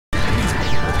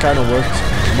kind of worked.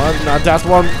 Come on, not that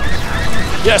one.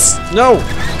 Yes! No!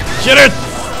 Hit it!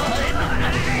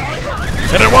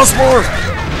 Hit it once more!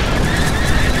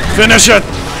 Finish it!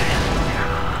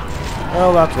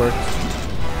 Well, that worked.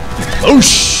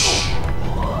 Oosh!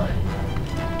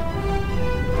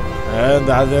 And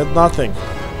that did nothing.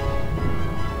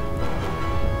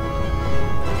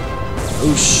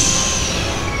 Oosh!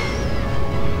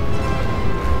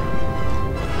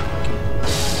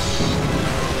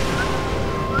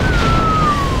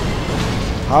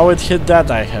 How it hit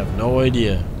that, I have no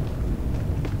idea.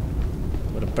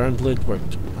 But apparently it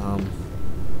worked.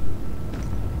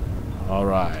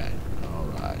 Alright.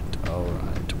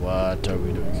 What are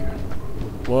we doing here?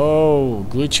 Whoa,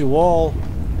 glitchy wall.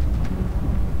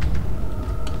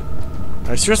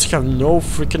 I seriously have no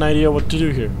freaking idea what to do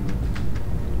here.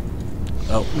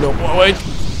 Oh, no, wait.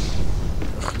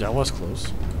 Ugh, that was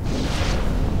close.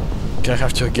 Okay, I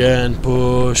have to again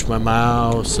push my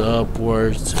mouse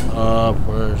upwards.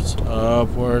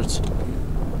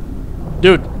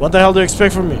 Dude, what the hell do you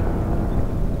expect from me?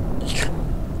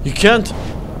 You can't.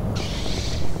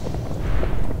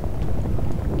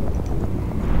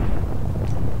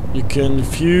 You can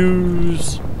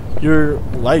fuse your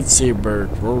lightsaber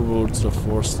towards the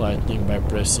Force lightning by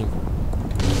pressing.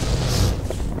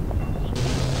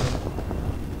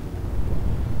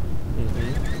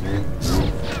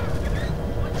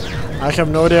 I have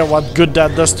no idea what good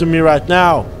that does to me right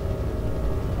now.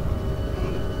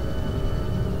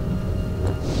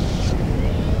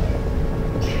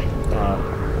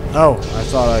 Oh, I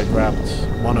thought I grabbed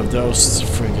one of those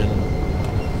friggin'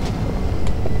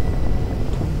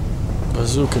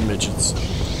 bazooka midgets.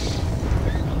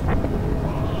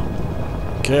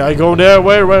 Okay, I go there.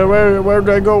 Where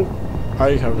do I go?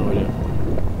 I have no idea.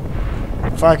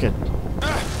 Fuck it.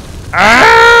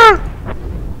 Ah!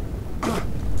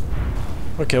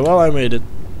 Okay, well, I made it.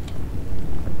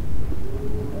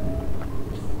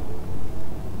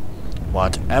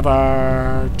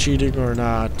 Whatever, cheating or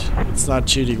not, it's not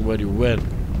cheating when you win.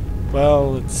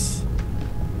 Well, it's...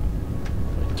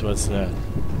 Wait, what's that?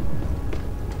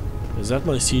 Is that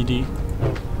my CD?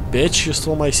 Bitch, you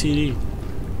stole my CD.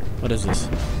 What is this?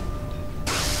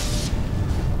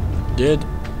 Did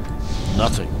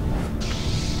nothing.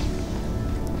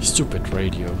 Stupid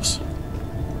radios.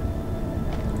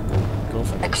 Go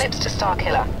for Eclipse to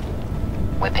Starkiller.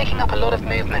 We're picking up a lot of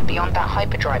movement beyond that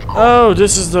hyperdrive core. Oh,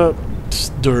 this is the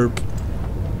derp.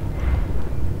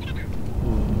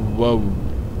 Whoa.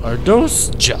 Are those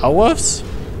Jawas?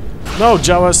 No,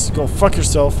 Jawas, go fuck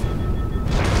yourself.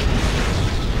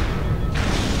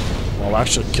 Well, I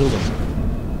should kill them.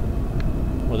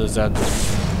 What is that?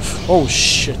 Oh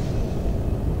shit.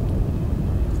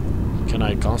 Can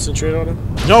I concentrate on him?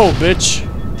 No, bitch!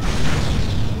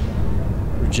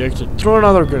 Rejected. Throw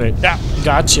another grenade. Yeah,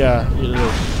 gotcha. You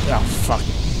little. Yeah, fuck.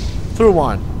 Throw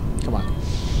one. Come on.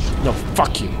 No,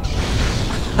 fuck you.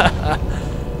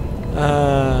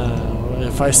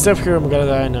 If I step here, I'm gonna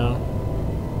die now.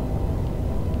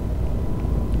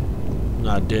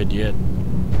 Not dead yet.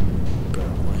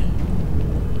 Apparently.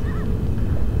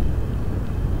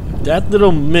 That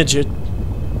little midget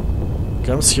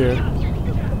comes here.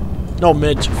 No,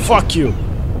 midge. Fuck you.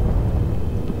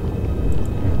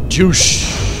 Juice.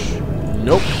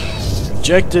 Nope.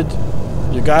 Rejected.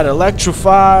 You got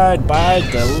electrified by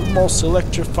the most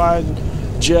electrified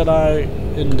Jedi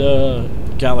in the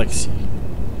galaxy.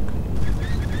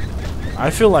 I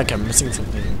feel like I'm missing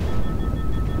something.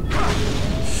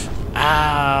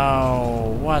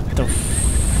 Ow. What the f...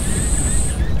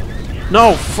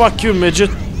 No, fuck you,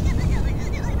 midget.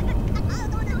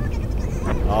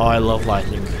 Oh, I love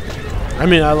lightning. I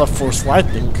mean, I love Force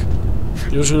lightning.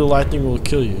 Usually lightning will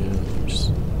kill you.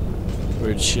 Just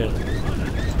weird shit.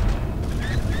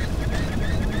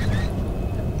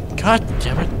 God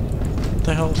damn it. What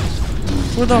the hell?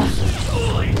 Where the...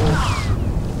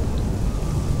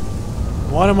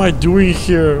 What am I doing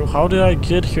here? How did I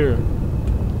get here?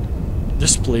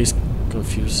 This place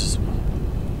confuses me.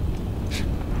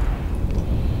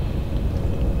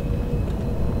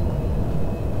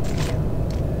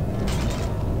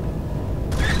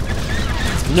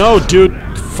 No, dude.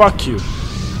 Fuck you.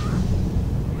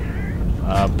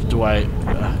 Do I...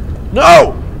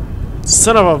 No!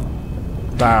 Son of a...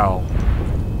 Bow.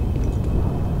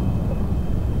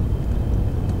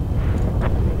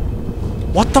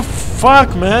 What the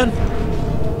fuck, man?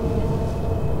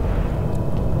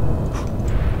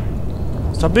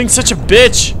 Stop being such a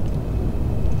bitch!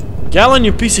 Gallon,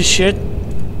 you piece of shit!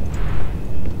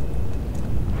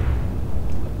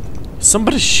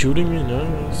 Somebody's shooting me? No,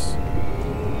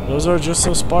 those are just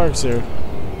some sparks here.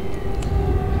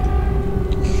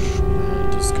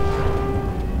 This guy.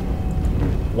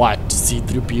 What?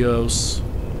 C-3POs.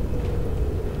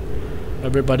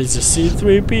 Everybody's a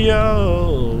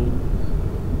C-3PO.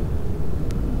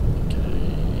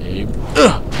 Okay.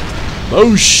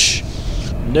 Boosh!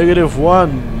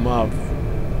 -1, mob.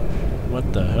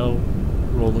 What the hell?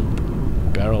 Rolling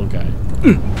barrel guy.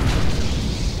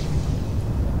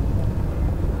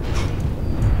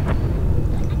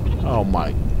 Oh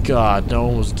my god, that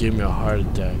almost gave me a heart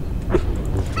attack.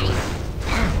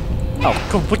 Oh,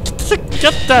 come on,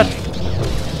 get that!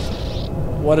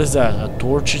 What is that? A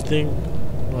torchy thing?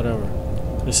 Whatever.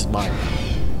 This is mine.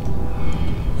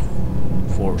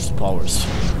 Force, powers,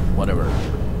 whatever.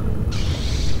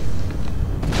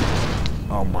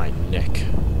 Oh, my neck.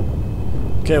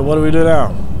 Okay, what do we do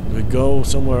now? We go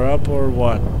somewhere up or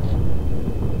what?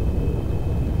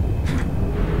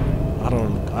 I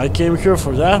don't. I came here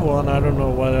for that one. I don't know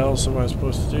what else am I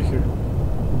supposed to do here.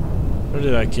 Where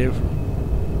did I came from?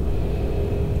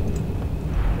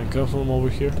 I come from over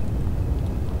here.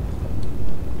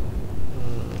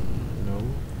 No.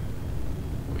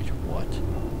 Wait, what?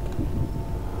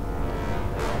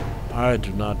 I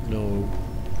do not know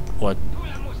what.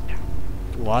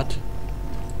 What?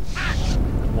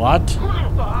 What?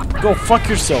 Go fuck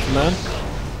yourself, man.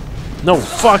 No,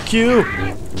 fuck you!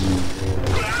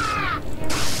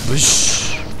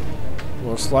 Whoosh!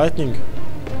 What's lightning?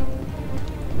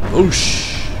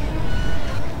 Whoosh!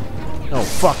 No,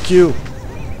 fuck you!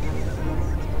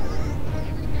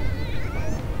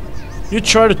 You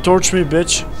try to torch me,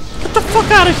 bitch. Get the fuck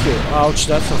out of here! Ouch,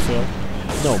 that's a fail.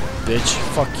 No, bitch.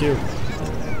 Fuck you.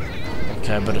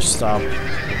 Okay, I better stop.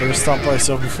 I better stop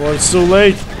myself before it's too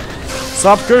late.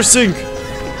 Stop cursing!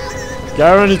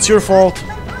 Garen, it's your fault.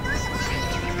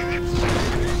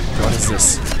 What is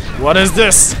this? What is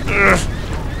this? Ugh.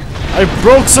 I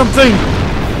broke something!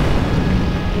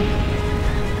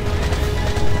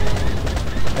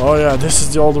 Oh yeah, this is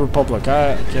the Old Republic.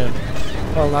 I can't...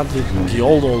 Well, not the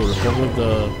old Republic,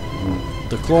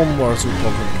 the Clone Wars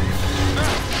Republic.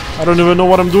 I don't even know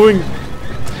what I'm doing.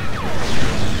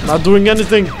 Not doing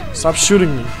anything. Stop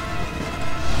shooting me.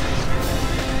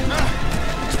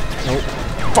 No.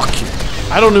 Fuck you.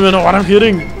 I don't even know what I'm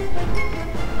hitting.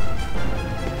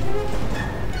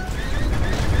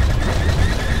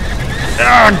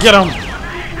 Ah, get him.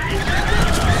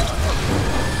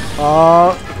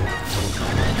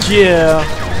 Yeah.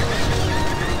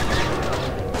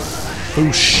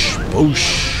 Boosh, boosh.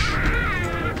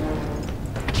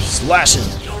 Slashing.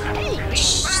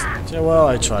 Yeah, well,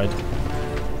 I tried.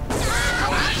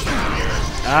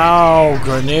 Ow,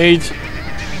 grenade.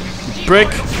 You brick.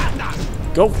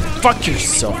 Go fuck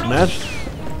yourself, man.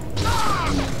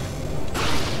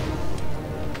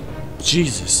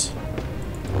 Jesus.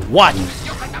 What? You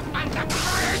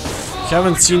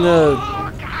haven't seen a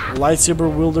lightsaber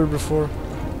wielder before?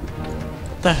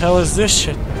 What the hell is this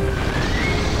shit?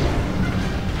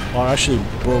 Oh, I actually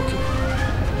broke it.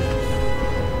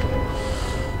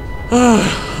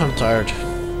 I'm tired.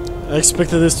 I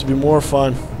expected this to be more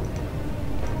fun.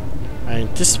 I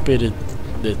anticipated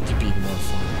it to be more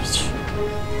fun.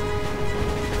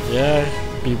 Yeah,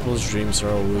 people's dreams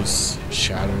are always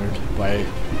shattered by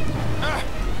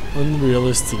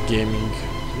unrealistic gaming.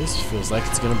 This feels like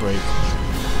it's gonna break.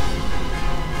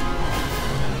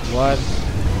 What?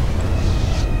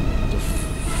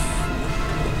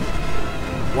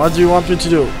 What do you want me to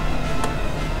do?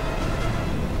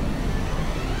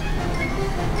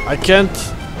 I can't.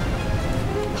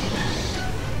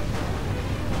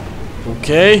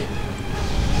 Okay.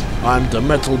 I'm the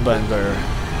metal bender.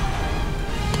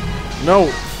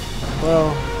 No.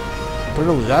 Well,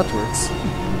 apparently that works. I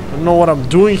don't know what I'm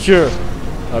doing here.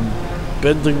 I'm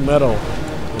bending metal.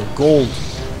 Or gold.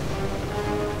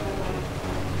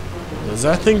 Does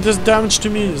that thing do damage to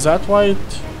me? Is that why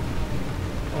it...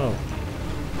 Oh.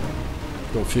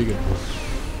 Go figure.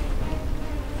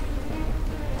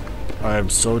 I am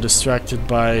so distracted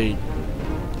by...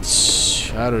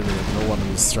 I don't even know what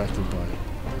I'm distracted by.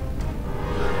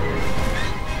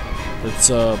 It's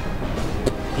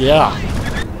yeah.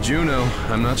 Juno,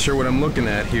 I'm not sure what I'm looking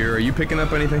at here. Are you picking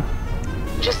up anything?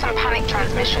 Just some panic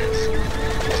transmissions.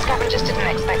 The scavengers didn't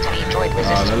expect any droid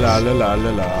resistance. La la la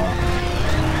la la.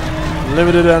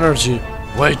 Limited energy.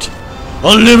 Wait.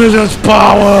 Unlimited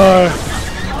power!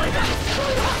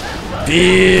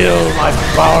 Feel my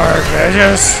power,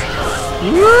 bitches!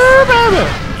 Woo, baby!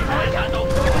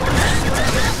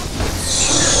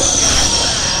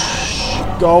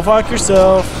 Go fuck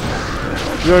yourself.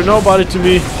 You're nobody to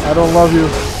me. I don't love you.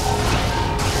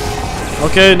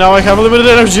 Okay, now I have limited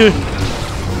energy.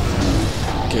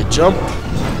 Okay, jump.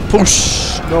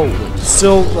 Push. No,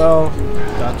 still, well,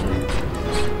 that way.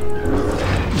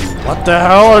 What the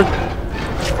hell are...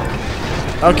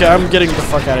 Okay, I'm getting the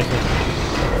fuck out of here.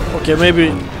 Okay,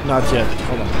 maybe not yet.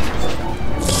 Hold on.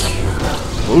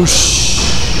 Whoosh.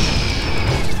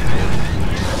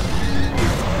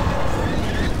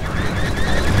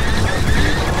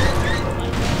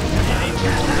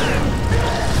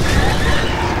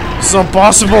 This is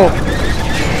impossible.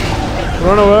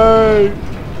 Run away.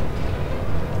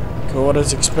 Okay, what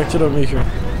is expected of me here?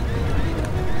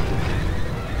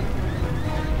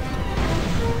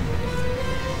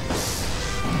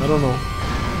 I don't know.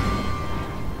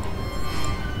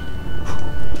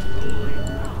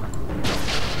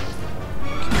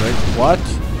 Wait, what?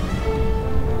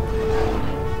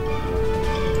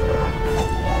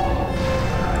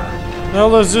 Now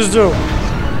let's just do.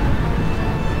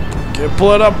 Okay,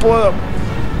 pull it up, pull it up.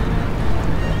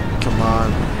 Come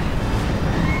on.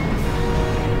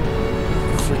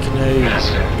 Freaking A.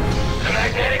 Master, the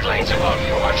magnetic lanes above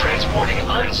you are transporting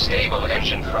unstable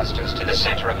engine thrusters to the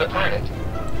center of the planet.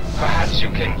 Perhaps you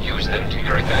can use them to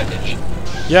your advantage.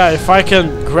 Yeah, if I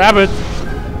can grab it.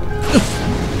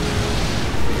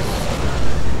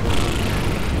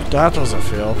 That was a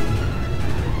fail.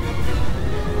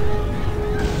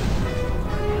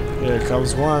 Here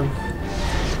comes one.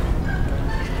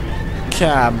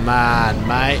 Come on,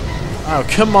 mate. Oh,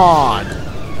 come on.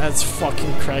 That's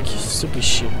fucking cracky, stupid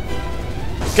shit.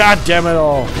 God damn it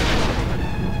all.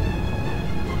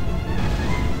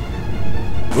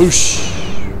 Whoosh.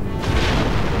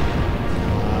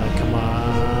 Come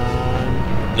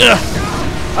on. Ugh.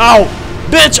 Ow!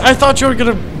 Bitch! I thought you were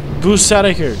gonna boost out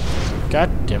of here. God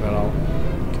damn it all.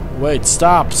 Wait,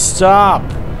 stop, stop!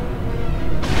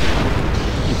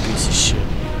 You piece of shit.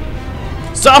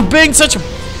 Stop being such a...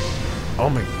 Oh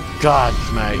my god,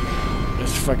 mate.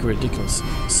 It's fucking ridiculous.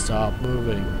 Stop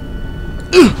moving.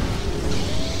 Ugh.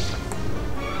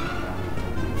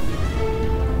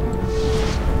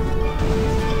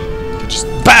 Just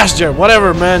bash there,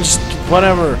 whatever, man. Just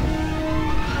whatever.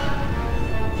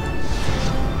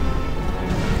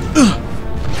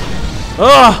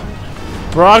 Ah!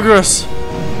 Progress!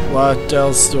 What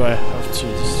else do I have to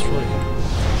destroy?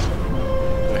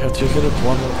 I have to hit it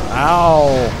one more. Ow!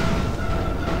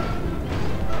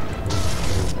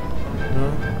 No?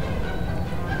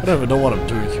 I don't even know what I'm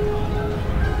doing here.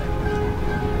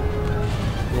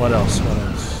 What else? What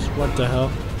else? What the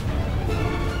hell?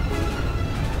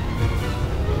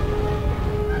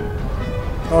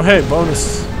 Oh hey,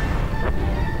 bonus!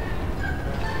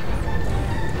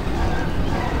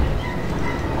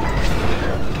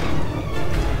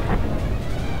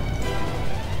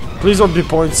 Please don't be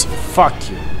points. Fuck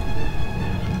you.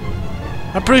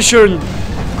 I'm pretty sure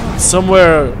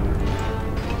somewhere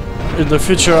in the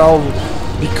future I'll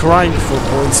be crying for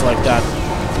points like that.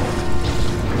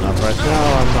 Not right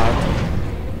now, I'm not.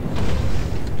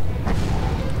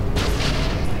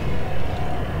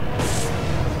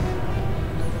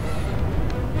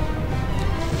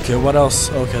 Okay, what else?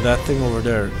 Okay, that thing over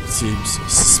there seems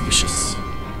suspicious.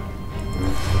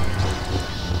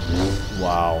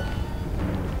 Wow.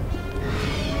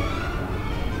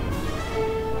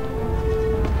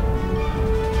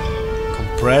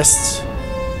 Compressed.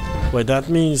 Wait, that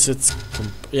means it's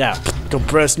yeah.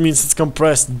 Compressed means it's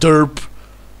compressed. Derp.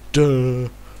 Duh.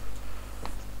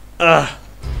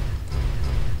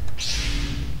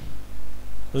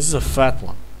 This is a fat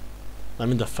one. I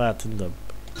mean the fat in the.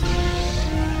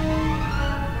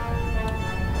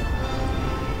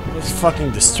 It's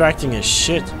fucking distracting as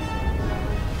shit.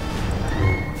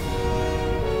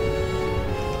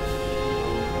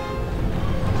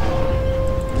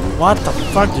 What the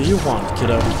fuck do you want,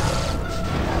 kiddo?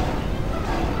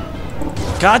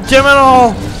 God damn it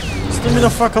all! Just leave me the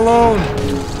fuck alone!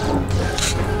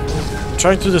 I'm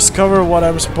trying to discover what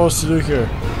I'm supposed to do here.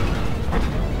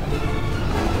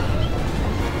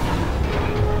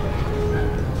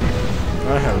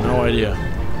 I have no idea.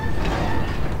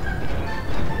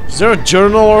 Is there a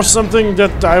journal or something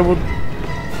that I would...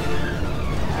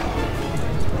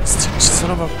 Son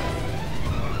of a...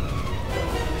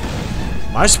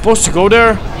 Am I supposed to go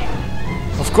there?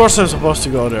 Of course I'm supposed to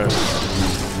go there.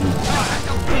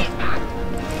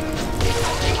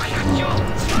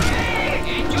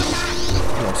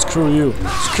 No, screw you.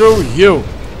 Screw you!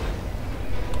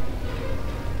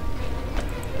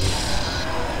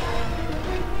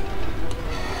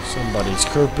 Somebody's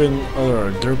herping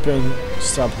or derping.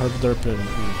 Stop herp derping.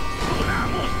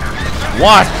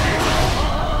 What?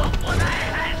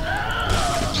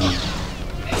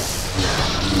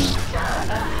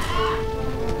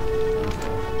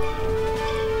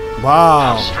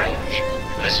 Wow. How strange.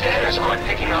 The scanners aren't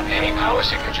picking up any power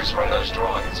signatures from those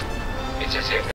droids. It's as if